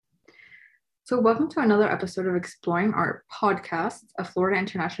So, welcome to another episode of Exploring Art Podcast, a Florida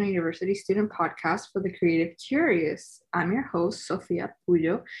International University student podcast for the creative curious. I'm your host, Sofia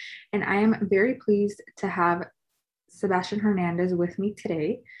Puyo, and I am very pleased to have Sebastian Hernandez with me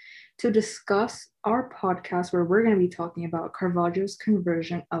today to discuss our podcast where we're going to be talking about Caravaggio's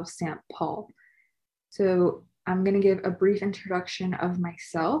conversion of St. Paul. So, I'm going to give a brief introduction of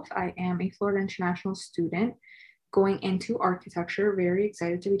myself. I am a Florida International student going into architecture. Very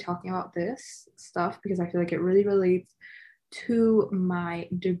excited to be talking about this stuff because I feel like it really relates to my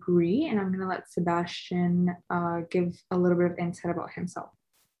degree. And I'm going to let Sebastian give a little bit of insight about himself.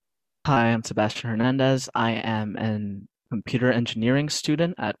 Hi, I'm Sebastian Hernandez. I am an computer engineering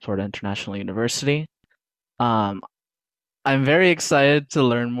student at Florida International University. Um, I'm very excited to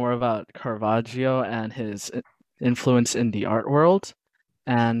learn more about Caravaggio and his influence in the art world.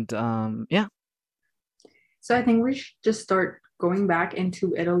 And yeah, So I think we should just start going back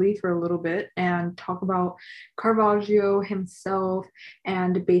into Italy for a little bit and talk about Caravaggio himself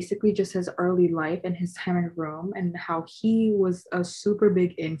and basically just his early life and his time in Rome and how he was a super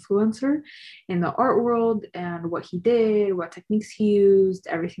big influencer in the art world and what he did, what techniques he used,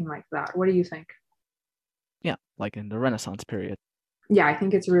 everything like that. What do you think? yeah, like in the Renaissance period. Yeah, I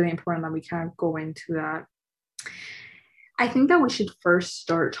think it's really important that we kind of go into that. I think that we should first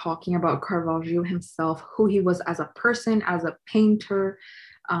start talking about Caravaggio himself, who he was as a person, as a painter,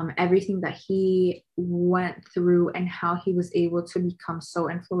 everything that he went through, and how he was able to become so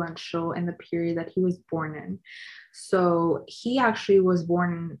influential in the period that he was born in. So he actually was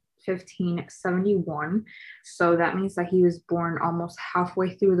born in 1571. So that means that he was born almost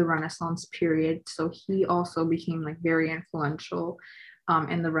halfway through the Renaissance period. So he also became like very influential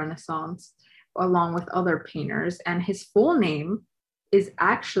in the Renaissance along with other painters. And his full name is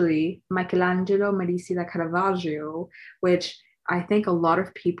actually Michelangelo Medici da Caravaggio, which I think a lot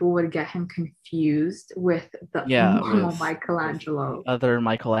of people would get him confused with the Yeah, normal with the Michelangelo. other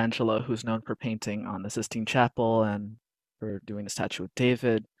Michelangelo, who's known for painting on the Sistine Chapel and for doing the statue of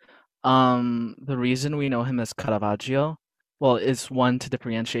David. The reason we know him as Caravaggio, well, is one to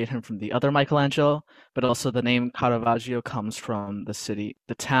differentiate him from the other Michelangelo, but also the name Caravaggio comes from the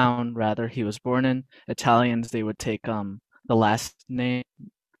town rather he was born in. Italians, they would take the last name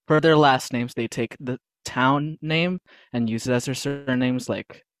for their last names, they take the town name and use it as their surnames,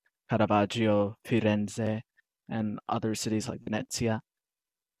 like Caravaggio, Firenze, and other cities like Venezia.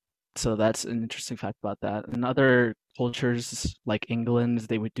 So that's an interesting fact about that. In other cultures, like England,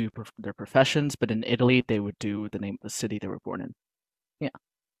 they would do their professions, but in Italy, they would do the name of the city they were born in. Yeah.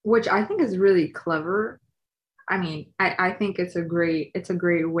 Which I think is really clever. I mean, I think it's a great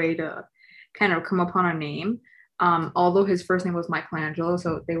way to kind of come upon a name. Although his first name was Michelangelo,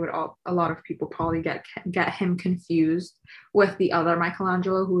 so they would a lot of people probably get him confused with the other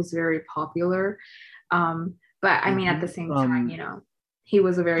Michelangelo who was very popular. But I mean, at the same time, From he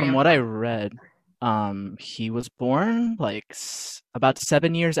was a very from what I influential. read, he was born like about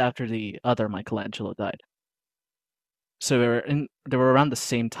 7 years after the other Michelangelo died. So they were around the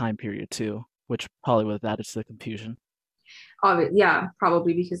same time period too, which probably would have added to the confusion. Yeah,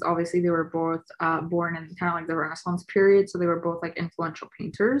 probably because obviously they were both born in kind of like the Renaissance period, so they were both like influential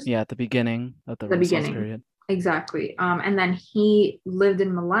painters Yeah, at the beginning of the at the Renaissance beginning. period. Exactly. And then he lived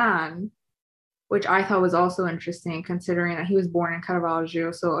in Milan, which I thought was also interesting considering that he was born in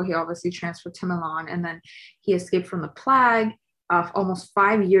Caravaggio. So he obviously transferred to Milan and then he escaped from the plague almost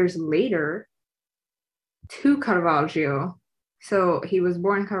 5 years later to Caravaggio. So he was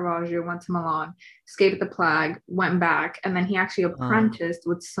born in Caravaggio, went to Milan, escaped the plague, went back, and then he actually Uh, apprenticed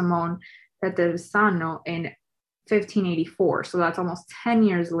with Simone Petersano in 1584. So that's almost 10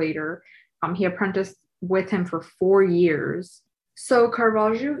 years later. He apprenticed with him for 4 years. So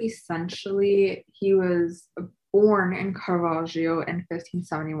Caravaggio essentially, he was born in Caravaggio in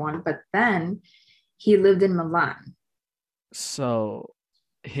 1571, but then he lived in Milan. so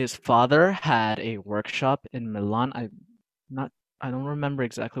his father had a workshop in Milan. Not I don't remember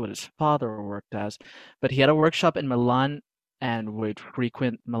exactly what his father worked as, but he had a workshop in Milan and would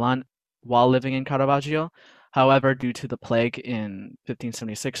frequent Milan while living in Caravaggio. However, due to the plague in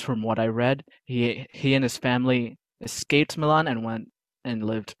 1576, from what I read, he and his family escaped Milan and went and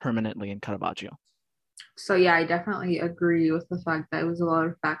lived permanently in Caravaggio. So yeah, I definitely agree with the fact that it was a lot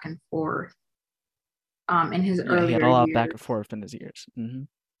of back and forth in his Yeah, he had earlier a lot of back and years. forth in his years.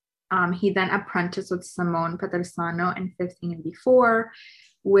 He then apprenticed with Simone Petersano in 1584,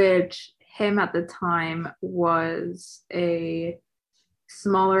 which him at the time was a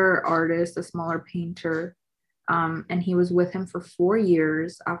smaller artist, a smaller painter, and he was with him for 4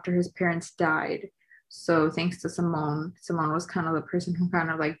 years after his parents died. So thanks to Simone, Simone was kind of the person who kind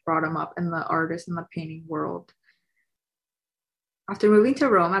of like brought him up in the artist and the painting world. After moving to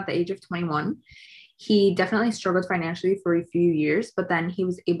Rome at the age of 21, he definitely struggled financially for a few years, but then he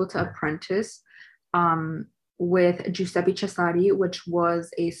was able to apprentice um, with Giuseppe Cesari, which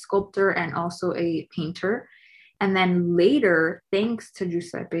was a sculptor and also a painter. And then later, thanks to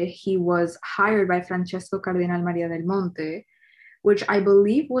Giuseppe, he was hired by Francesco Cardinal Maria del Monte, which I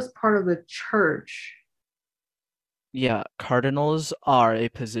believe was part of the church. Yeah, cardinals are a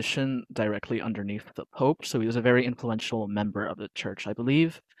position directly underneath the Pope, so he was a very influential member of the church. I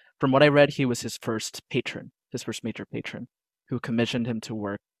believe, from what I read, he was his first patron, his first major patron, who commissioned him to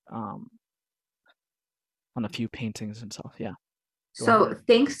work um, on a few paintings himself. Yeah, go ahead. So,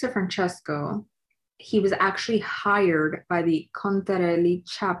 thanks to Francesco, he was actually hired by the Contarelli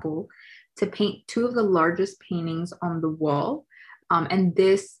Chapel to paint two of the largest paintings on the wall. And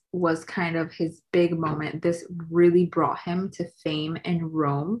this was kind of his big moment. This really brought him to fame in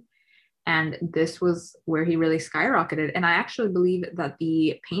Rome. And this was where he really skyrocketed. And I actually believe that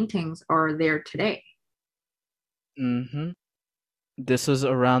the paintings are there today. hmm This was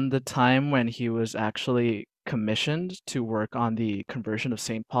around the time when he was actually commissioned to work on the conversion of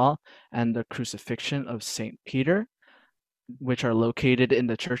St. Paul and the crucifixion of St. Peter, which are located in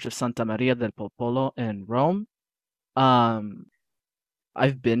the Church of Santa Maria del Popolo in Rome. Um,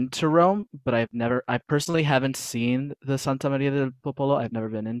 I've been to Rome, but I personally haven't seen the Santa Maria del Popolo. I've never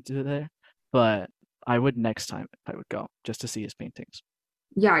been into there, but I would next time if I would go just to see his paintings.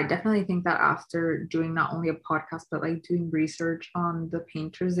 Yeah, I definitely think that after doing not only a podcast, but like doing research on the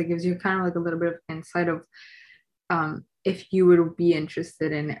painters, it gives you kind of like a little bit of insight of if you would be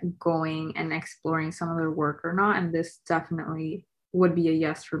interested in going and exploring some of their work or not. And this definitely would be a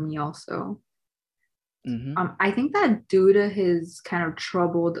yes for me also. hmm I think that due to his kind of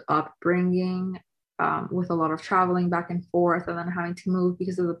troubled upbringing, with a lot of traveling back and forth and then having to move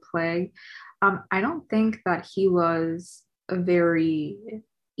because of the plague, I don't think that he was a very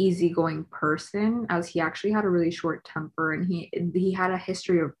easygoing person, as he actually had a really short temper and he had a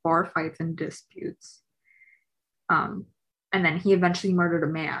history of bar fights and disputes. Um, and then he eventually murdered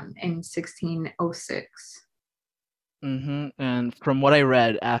a man in 1606. And from what I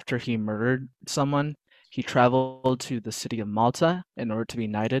read, after he murdered someone, he traveled to the city of Malta in order to be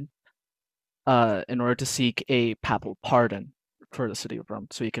knighted, in order to seek a papal pardon for the city of Rome,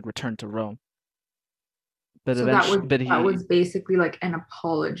 so he could return to Rome. But So that eventually, was but that he, was basically like an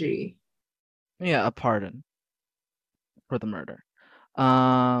apology. yeah, a pardon for the murder.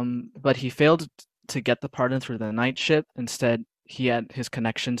 But he failed to get the pardon through the knightship. Instead, he had his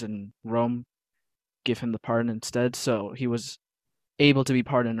connections in Rome give him the pardon instead, so he was able to be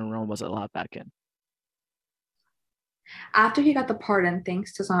pardoned in Rome, was allowed back in. After he got the pardon,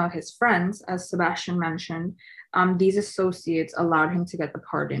 thanks to some of his friends, as Sebastian mentioned, these associates allowed him to get the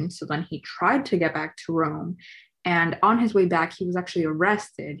pardon. So then he tried to get back to Rome. And on his way back, he was actually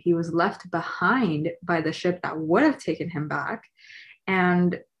arrested. He was left behind by the ship that would have taken him back.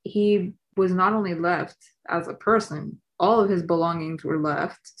 And he was not only left as a person, all of his belongings were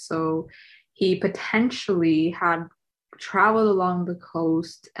left. So he potentially had traveled along the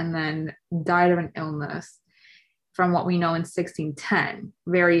coast and then died of an illness from what we know in 1610,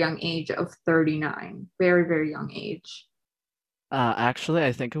 very young age of 39, very, very young age. Actually,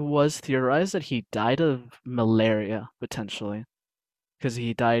 I think it was theorized that he died of malaria, potentially, because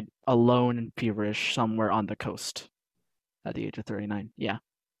he died alone and feverish somewhere on the coast at the age of 39. Yeah.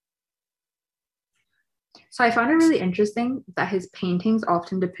 So I found it really interesting that his paintings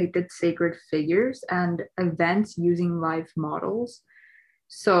often depicted sacred figures and events using live models.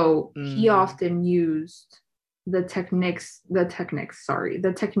 So he Mm. often used the techniques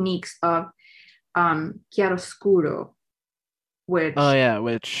of chiaroscuro, Oh which yeah,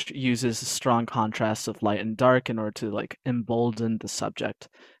 which uses strong contrast of light and dark in order to like embolden the subject.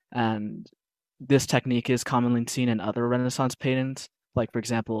 And this technique is commonly seen in other Renaissance paintings, like for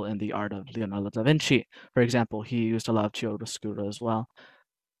example in the art of Leonardo da Vinci. For example, he used a lot of chiaroscuro as well.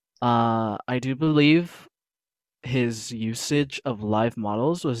 I do believe his usage of live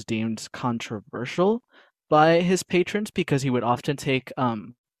models was deemed controversial by his patrons because he would often take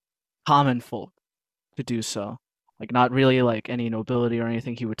common folk to do so. Like not really like any nobility or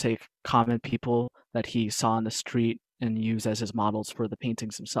anything. He would take common people that he saw on the street and use as his models for the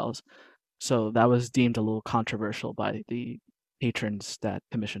paintings themselves. So that was deemed a little controversial by the patrons that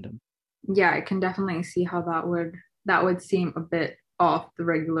commissioned him. yeah, I can definitely see how that would seem a bit off the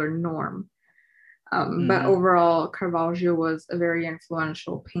regular norm. But hmm overall, Caravaggio was a very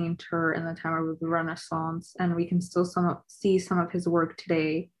influential painter in the time of the Renaissance, and we can still see some of his work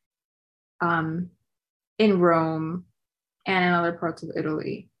today. Um, in Rome and in other parts of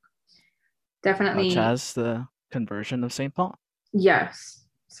Italy. such Definitely, as the conversion of St. Paul. yes.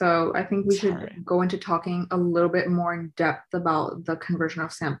 So I think we should Sorry. go into talking a little bit more in depth about the conversion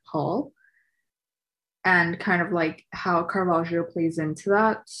of St. Paul and kind of like how Caravaggio plays into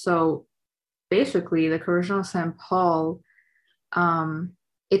that. So basically, the conversion of St. Paul, um,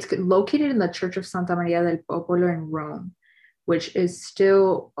 it's located in the Church of Santa Maria del Popolo in Rome, which is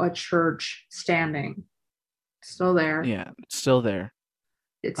still a church standing, still there. Yeah, it's still there.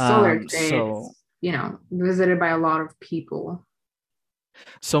 It's still there today. So It's, visited by a lot of people.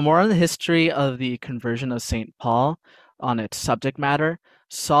 more on the history of the conversion of St. Paul on its subject matter.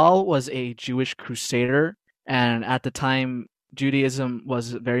 Saul was a Jewish crusader, and at the time, Judaism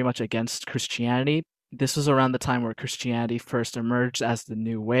was very much against Christianity. This was around the time where Christianity first emerged as the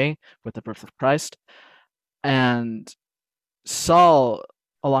new way with the birth of Christ. And Saul,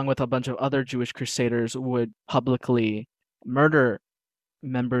 along with a bunch of other Jewish crusaders, would publicly murder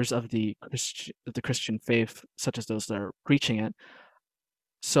members of the Christian faith, such as those that are preaching it.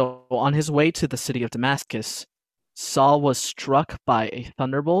 So on his way to the city of Damascus, Saul was struck by a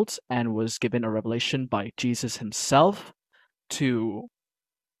thunderbolt and was given a revelation by Jesus himself to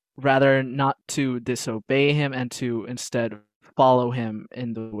rather not to disobey him and to instead follow him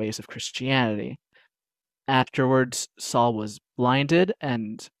in the ways of Christianity. Afterwards, Saul was blinded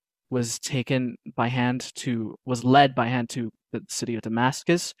and was led by hand to the city of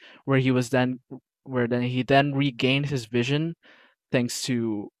Damascus, where then he then regained his vision thanks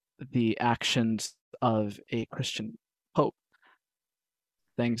to the actions of a Christian pope,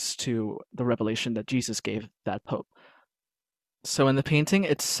 thanks to the revelation that Jesus gave that pope. So in the painting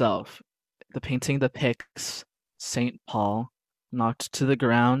itself, the painting depicts Saint Paul knocked to the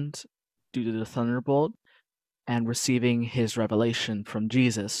ground due to the thunderbolt and receiving his revelation from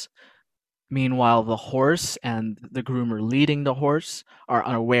Jesus. Meanwhile, the horse and the groomer leading the horse are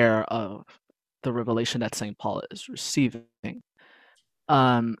unaware of the revelation that St. Paul is receiving.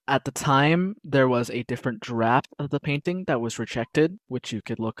 At the time, there was a different draft of the painting that was rejected, which you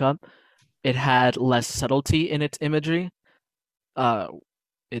could look up. It had less subtlety in its imagery. Uh,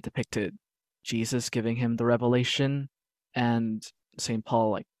 it depicted Jesus giving him the revelation and St.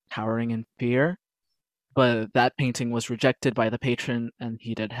 Paul like cowering in fear. But that painting was rejected by the patron, and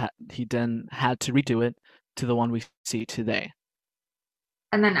he then had to redo it to the one we see today.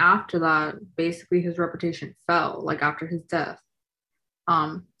 And then after that, basically his reputation fell, like after his death.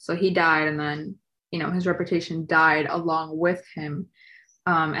 So he died, and then his reputation died along with him.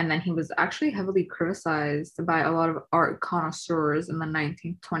 And then he was actually heavily criticized by a lot of art connoisseurs in the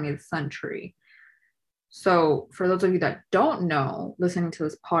 19th, 20th century. So, for those of you that don't know, listening to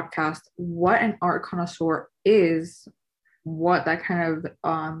this podcast, what an art connoisseur is, what that kind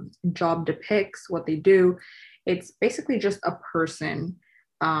of job depicts, what they do, it's basically just a person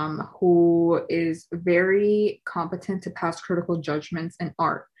who is very competent to pass critical judgments in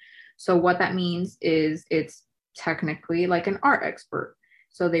art. So, what that means is it's technically like an art expert.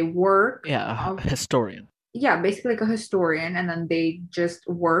 So, they work, Yeah, a historian. yeah, basically like a historian, and then they just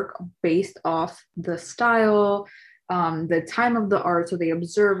work based off the style, the time of the art. So, they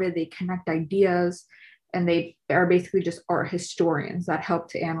observe it, they connect ideas, and they are basically just art historians that help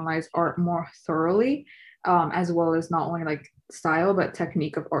to analyze art more thoroughly, as well as not only like style but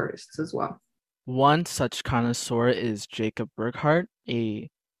technique of artists as well. One such connoisseur is Jacob Burckhardt, a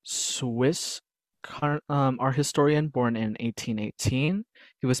Swiss art historian born in 1818.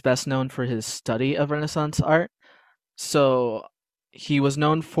 He was best known for his study of Renaissance art. So he was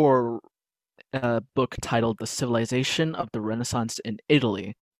known for a book titled The Civilization of the Renaissance in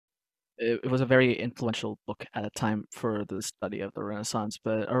Italy. It was a very influential book at the time for the study of the Renaissance,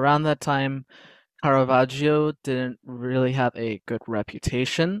 but around that time, Caravaggio didn't really have a good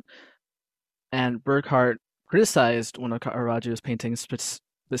reputation, and Burckhardt criticized one of Caravaggio's paintings,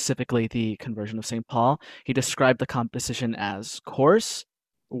 specifically the Conversion of St. Paul. He described the composition as coarse,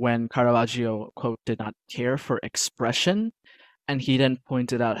 when Caravaggio, quote, did not care for expression, and he then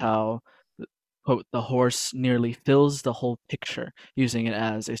pointed out how, quote, the horse nearly fills the whole picture, using it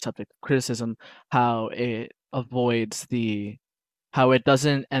as a subject of criticism, how it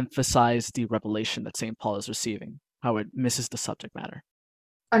doesn't emphasize the revelation that St. Paul is receiving, how it misses the subject matter.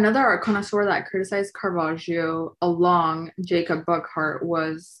 Another art connoisseur that criticized Caravaggio along Jacob Burckhardt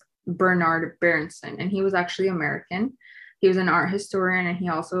was Bernard Berenson, and he was actually American. He was an art historian, and he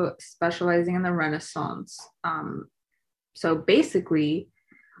also specializing in the Renaissance. So basically,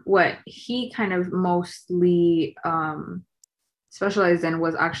 what he kind of mostly specialized in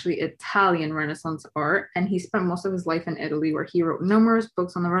was actually Italian Renaissance art, and he spent most of his life in Italy, where he wrote numerous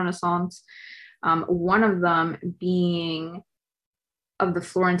books on the Renaissance. One of them being of the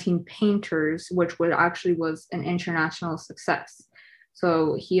Florentine painters, which would actually was an international success.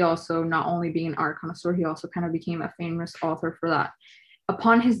 So he also, not only being an art connoisseur, he also kind of became a famous author for that.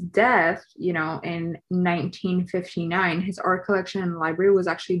 Upon his death, in 1959, his art collection in the library was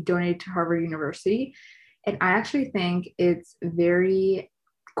actually donated to Harvard University. And I actually think it's very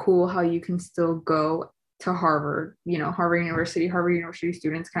cool how you can still go to Harvard, Harvard University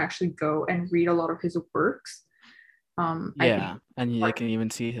students can actually go and read a lot of his works. I think Yeah, and you can even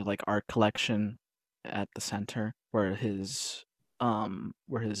see his like art collection at the center where his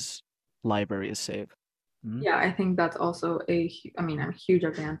library is saved. Mhm. Yeah, I think that's also a huge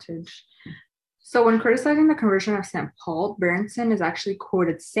advantage. So when criticizing the conversion of St. Paul, Berenson is actually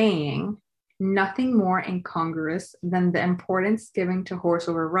quoted saying, nothing more incongruous than the importance given to horse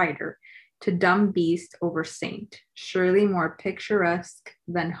over rider, to dumb beast over saint, surely more picturesque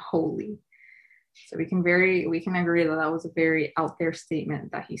than holy. So we can agree that that was a very out there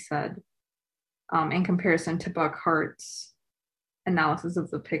statement that he said, in comparison to Buckhart's analysis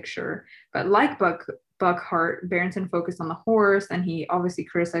of the picture. But like Buckhart, Berenson focused on the horse, and he obviously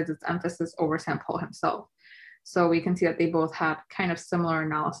criticized its emphasis over St. Paul himself. So we can see that they both had kind of similar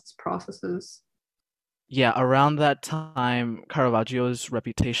analysis processes. Yeah, around that time, Caravaggio's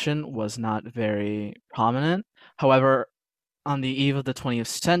reputation was not very prominent. However, on the eve of the 20th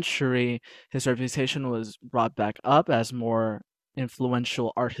century, his reputation was brought back up as more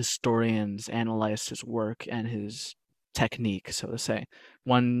influential art historians analyzed his work and his technique, so to say.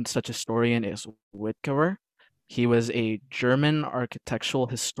 One such historian is Wittgewer. He was a German architectural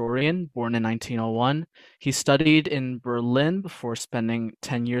historian born in 1901. He studied in Berlin before spending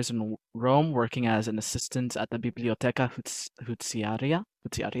 10 years in Rome working as an assistant at the Biblioteca Huziaria.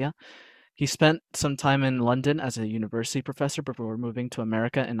 He spent some time in London as a university professor before moving to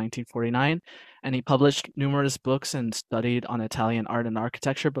America in 1949, and he published numerous books and studied on Italian art and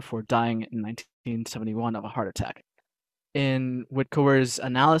architecture before dying in 1971 of a heart attack. In Whitcower's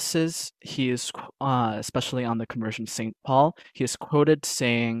analysis, he is, especially on the conversion of St. Paul, he is quoted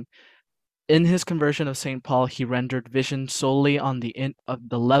saying, in his conversion of St. Paul, he rendered vision solely on of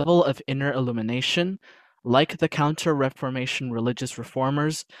the level of inner illumination. Like the Counter-Reformation religious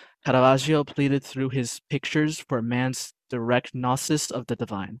reformers, Caravaggio pleaded through his pictures for man's direct gnosis of the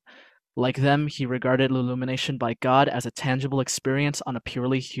divine. Like them, he regarded illumination by God as a tangible experience on a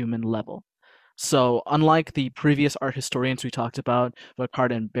purely human level. So, unlike the previous art historians we talked about,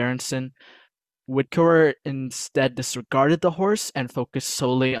 Vauquhart and Berenson, Whitcower instead disregarded the horse and focused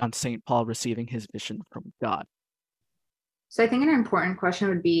solely on St. Paul receiving his vision from God. So I think an important question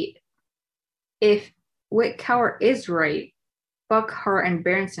would be, if Whitcower is right, Buckhart and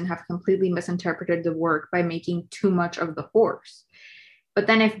Berenson have completely misinterpreted the work by making too much of the horse. But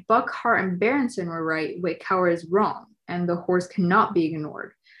then if Buckhart and Berenson were right, Whitcower is wrong, and the horse cannot be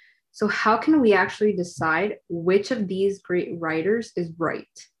ignored. So how can we actually decide which of these great writers is right?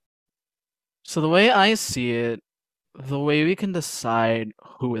 So the way I see it, the way we can decide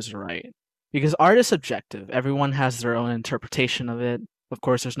who is right, because art is subjective. Everyone has their own interpretation of it. Of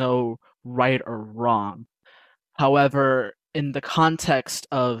course, there's no right or wrong. However, in the context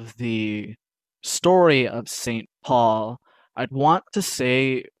of the story of St. Paul, I'd want to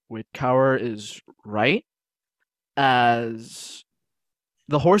say Whitcower is right, as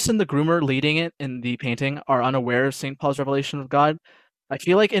the horse and the groomer leading it in the painting are unaware of St. Paul's revelation of God. I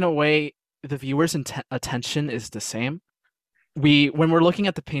feel like, in a way, the viewer's attention is the same. When we're looking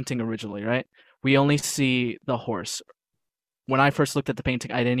at the painting originally, right? We only see the horse. When I first looked at the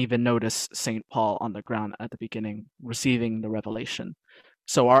painting, I didn't even notice St. Paul on the ground at the beginning, receiving the revelation.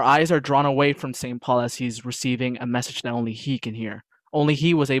 So our eyes are drawn away from St. Paul as he's receiving a message that only he can hear. Only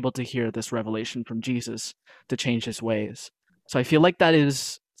he was able to hear this revelation from Jesus to change his ways. So I feel like that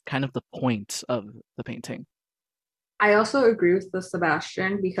is kind of the point of the painting. I also agree with the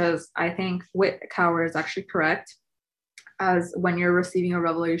Sebastian because I think Whitcower is actually correct. As when you're receiving a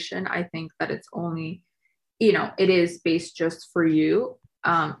revelation, I think that it's only, it is based just for you.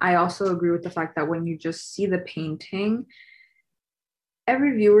 I also agree with the fact that when you just see the painting,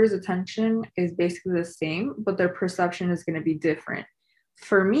 every viewer's attention is basically the same, but their perception is going to be different.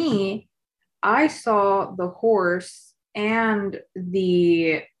 For me, I saw the horse and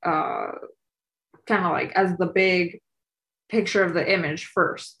the kind of like as the big picture of the image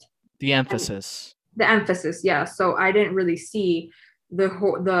first. The emphasis. The emphasis, yeah. So I didn't really see the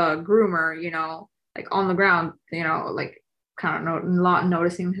groomer, like on the ground, like kind of not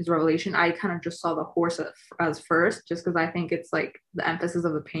noticing his revelation. I kind of just saw the horse as first, just because I think it's like the emphasis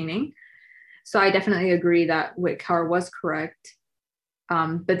of the painting. So I definitely agree that Whitcower was correct.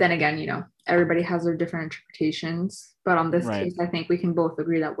 But then again, everybody has their different interpretations. But on this Right. case, I think we can both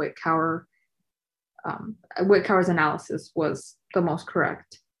agree that Whitcower's analysis was the most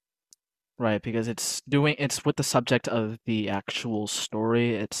correct. Right, because it's with the subject of the actual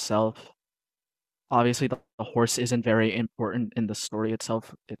story itself. Obviously, the horse isn't very important in the story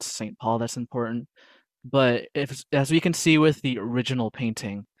itself. It's St. Paul that's important. But if, as we can see with the original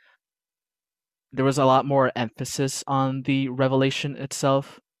painting, there was a lot more emphasis on the revelation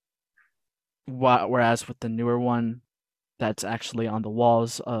itself, whereas with the newer one that's actually on the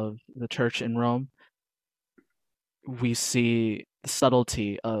walls of the church in Rome, we see the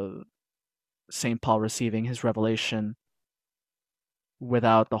subtlety of St. Paul receiving his revelation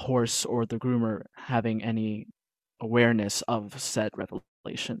without the horse or the groomer having any awareness of said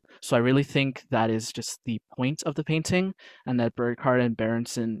revelation. So I really think that is just the point of the painting, and that Burckhardt and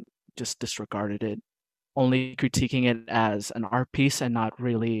Berenson just disregarded it, only critiquing it as an art piece and not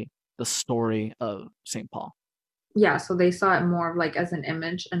really the story of St. Paul. Yeah, so they saw it more of like as an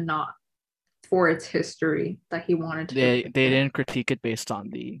image and not for its history that he wanted to depict They it. didn't critique it based on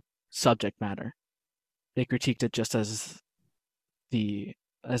the subject matter. They critiqued it just the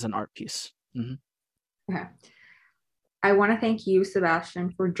as an art piece. Okay. I want to thank you,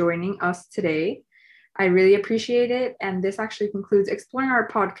 Sebastian, for joining us today. I really appreciate it. And this actually concludes Exploring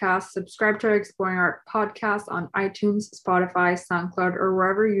Art Podcast. Subscribe to our Exploring Art Podcast on iTunes, Spotify, SoundCloud, or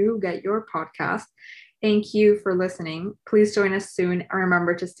wherever you get your podcast. Thank you for listening. Please join us soon and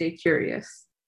remember to stay curious.